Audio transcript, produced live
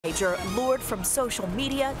teenager lured from social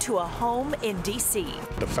media to a home in D.C.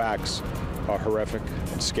 The facts are horrific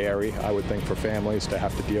and scary, I would think, for families to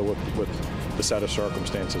have to deal with the set of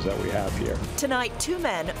circumstances that we have here. Tonight, two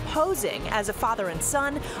men posing as a father and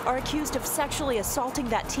son are accused of sexually assaulting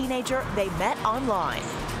that teenager they met online.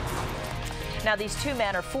 Now, these two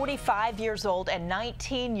men are 45 years old and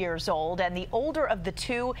 19 years old, and the older of the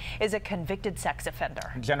two is a convicted sex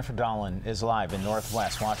offender. Jennifer Dolan is live in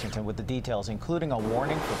Northwest Washington with the details, including a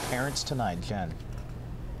warning for parents tonight. Jen.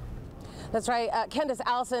 That's right. Candace,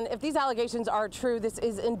 Allison, if these allegations are true, this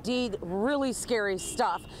is indeed really scary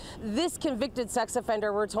stuff. This convicted sex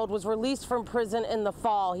offender, we're told, was released from prison in the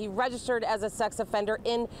fall. He registered as a sex offender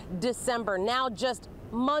in December. Now, just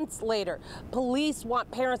months later, police want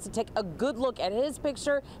parents to take a good look at his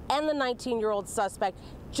picture and the 19-year-old suspect,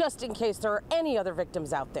 just in case there are any other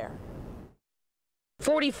victims out there.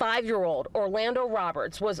 45-year-old Orlando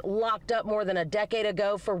Roberts was locked up more than a decade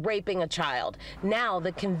ago for raping a child. Now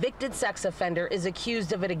the convicted sex offender is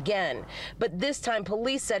accused of it again. But this time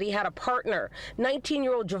police said he had a partner,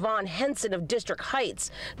 19-year-old Javon Henson of District Heights.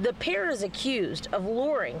 The pair is accused of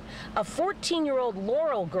luring a 14-year-old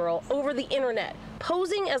Laurel girl over the internet,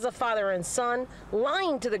 posing as a father and son,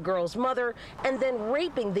 lying to the girl's mother, and then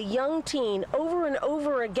raping the young teen over and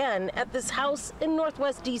over again at this house in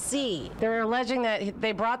Northwest D.C. They're alleging that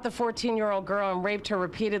they brought the 14-year-old girl and raped her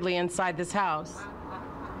repeatedly inside this house.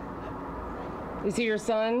 Is he your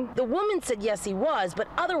son? The woman said yes, he was, but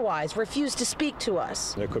otherwise refused to speak to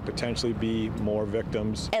us. There could potentially be more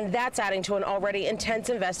victims. And that's adding to an already intense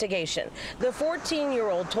investigation. The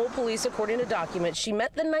 14-year-old told police, according to documents, she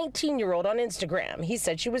met the 19-year-old on Instagram. He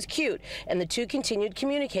said she was cute, and the two continued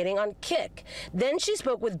communicating on Kik. Then she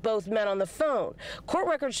spoke with both men on the phone. Court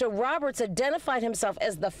records show Roberts identified himself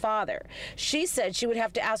as the father. She said she would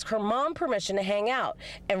have to ask her mom permission to hang out,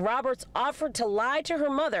 and Roberts offered to lie to her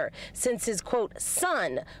mother since his, quote,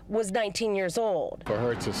 son was 19 years old. For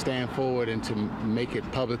her to stand forward and to make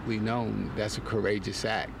it publicly known, that's a courageous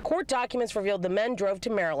act. Court documents revealed the men drove to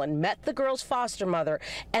Maryland, met the girl's foster mother,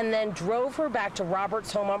 and then drove her back to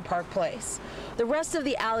Roberts' home on Park Place. The rest of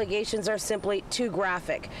the allegations are simply too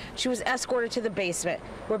graphic. She was escorted to the basement,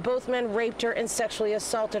 where both men raped her and sexually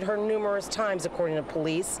assaulted her numerous times, according to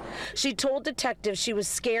police. She told detectives she was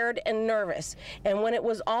scared and nervous, and when it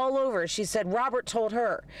was all over, she said Robert told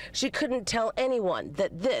her she couldn't tell anyone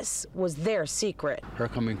that this was their secret. Her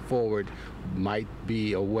coming forward might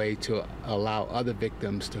be a way to allow other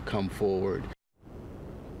victims to come forward.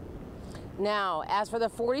 Now, as for the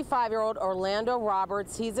 45-year-old Orlando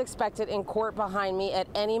Roberts, he's expected in court behind me at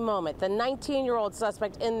any moment. The 19-year-old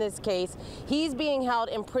suspect in this case, he's being held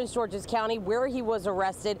in Prince George's County where he was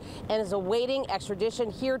arrested and is awaiting extradition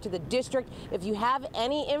here to the district. If you have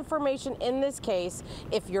any information in this case,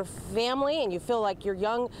 if your family and you feel like your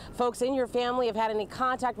young folks in your family have had any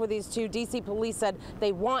contact with these two, D.C. police said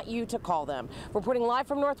they want you to call them. Reporting live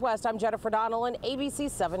from Northwest, I'm Jennifer Dolan, ABC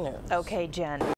 7 News. Okay, Jen.